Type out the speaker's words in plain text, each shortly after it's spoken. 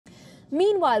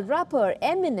Meanwhile, rapper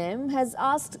Eminem has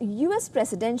asked US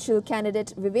presidential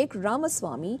candidate Vivek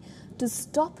Ramaswamy to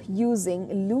stop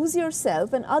using Lose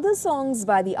Yourself and other songs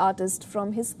by the artist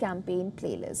from his campaign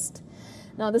playlist.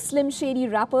 Now, the Slim Shady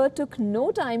rapper took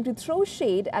no time to throw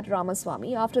shade at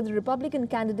Ramaswamy after the Republican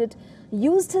candidate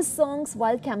used his songs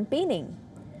while campaigning.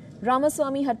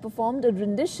 Ramaswamy had performed a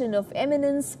rendition of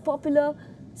Eminem's popular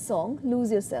song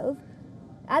Lose Yourself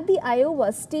at the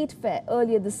Iowa State Fair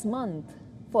earlier this month.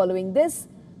 Following this,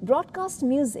 Broadcast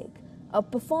Music, a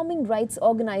performing rights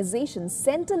organization,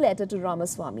 sent a letter to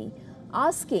Ramaswamy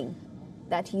asking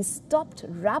that he stopped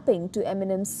rapping to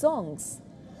Eminem's songs.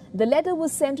 The letter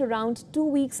was sent around 2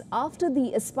 weeks after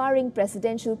the aspiring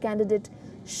presidential candidate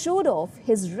showed off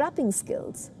his rapping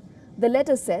skills. The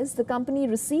letter says the company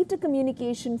received a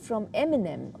communication from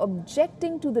Eminem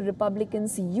objecting to the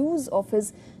Republicans' use of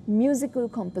his musical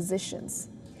compositions.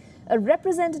 A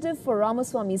representative for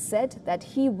Ramaswamy said that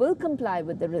he will comply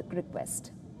with the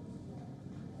request.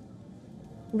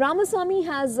 Ramaswamy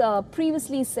has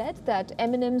previously said that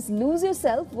Eminem's Lose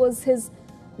Yourself was his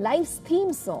life's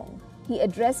theme song. He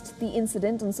addressed the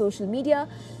incident on social media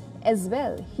as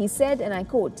well. He said, and I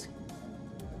quote,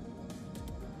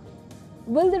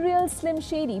 "Will the real Slim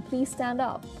Shady please stand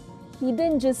up? He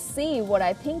didn't just say what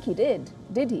I think he did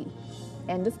he?"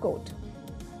 End of quote.